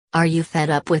Are you fed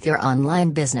up with your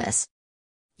online business?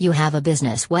 You have a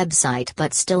business website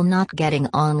but still not getting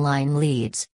online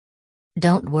leads?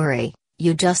 Don't worry,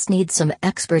 you just need some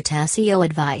expert SEO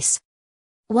advice.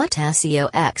 What SEO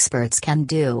experts can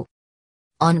do: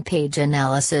 on-page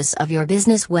analysis of your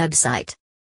business website.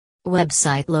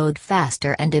 Website load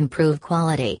faster and improve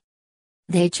quality.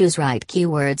 They choose right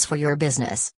keywords for your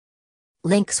business.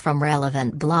 Links from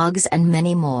relevant blogs and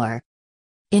many more.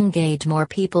 Engage more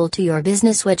people to your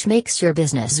business, which makes your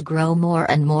business grow more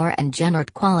and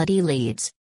generate quality leads.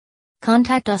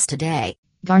 Contact us today.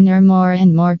 Garner more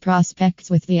and more prospects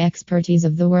with the expertise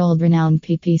of the world-renowned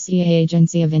PPC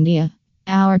Agency of India.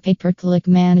 Our pay-per-click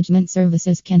management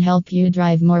services can help you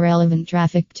drive more relevant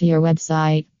traffic to your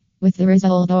website. With the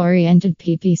result-oriented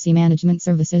PPC management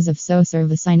services of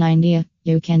SoServiceIn India,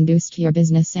 you can boost your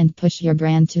business and push your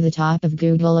brand to the top of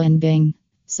Google and Bing.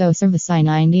 SoServiceIn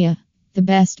India, the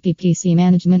best PPC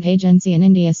management agency in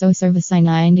India.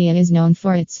 SoServiceIn India is known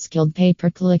for its skilled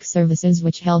pay-per-click services,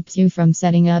 which helps you from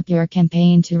setting up your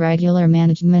campaign to regular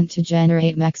management to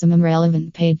generate maximum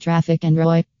relevant paid traffic and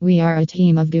ROI. We are a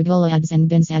team of Google Ads and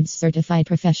Bing Ads certified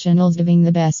professionals giving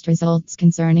the best results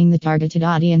concerning the targeted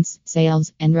audience,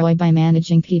 sales, and ROI by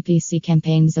managing PPC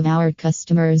campaigns of our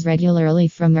customers regularly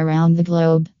from around the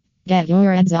globe. Get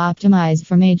your ads optimized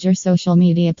for major social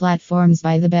media platforms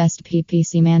by the best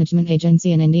PPC management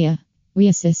agency in India. We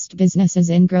assist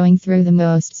businesses in growing through the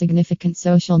most significant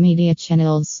social media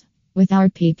channels. With our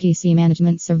PPC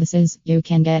management services, you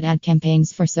can get ad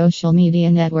campaigns for social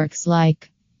media networks like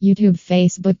YouTube,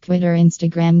 Facebook, Twitter,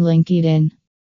 Instagram, LinkedIn.